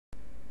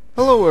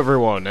Hello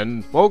everyone,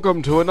 and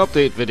welcome to an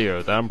update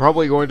video that I'm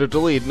probably going to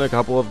delete in a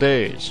couple of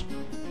days.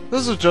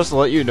 This is just to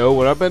let you know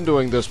what I've been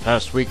doing this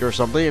past week or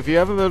something if you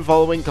haven't been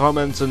following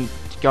comments and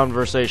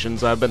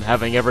conversations I've been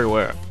having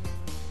everywhere.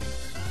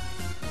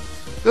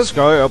 This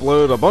guy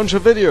uploaded a bunch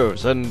of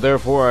videos, and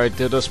therefore I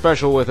did a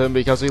special with him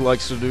because he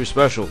likes to do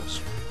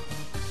specials.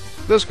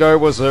 This guy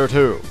was there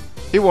too.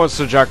 He wants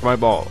to jack my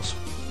balls.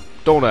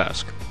 Don't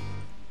ask.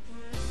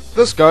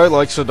 This guy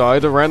likes to die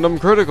to random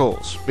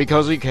criticals,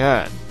 because he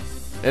can.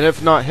 And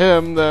if not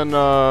him, then,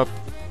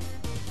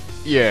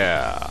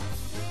 yeah.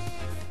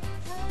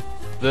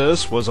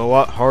 This was a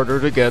lot harder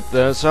to get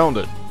than it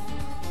sounded.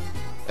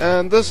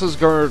 And this has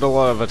garnered a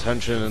lot of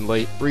attention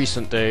in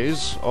recent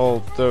days,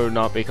 although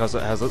not because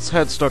it has its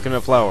head stuck in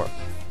a flower.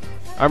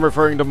 I'm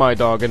referring to my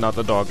dog and not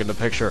the dog in the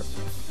picture.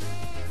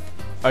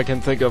 I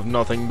can think of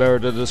nothing better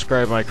to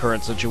describe my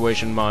current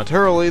situation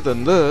monetarily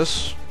than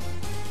this.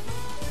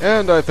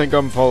 And I think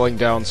I'm falling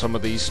down some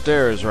of these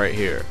stairs right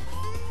here.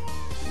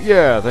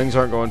 Yeah, things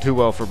aren't going too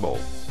well for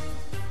both.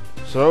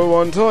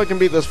 So, until I can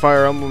beat this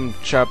Fire Emblem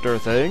chapter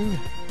thing,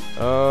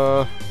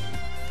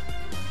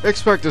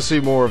 expect to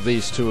see more of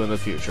these two in the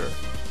future.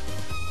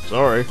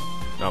 Sorry,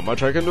 not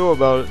much I can do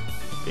about it,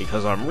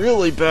 because I'm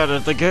really bad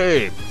at the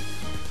game.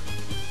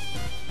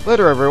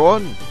 Later,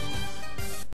 everyone.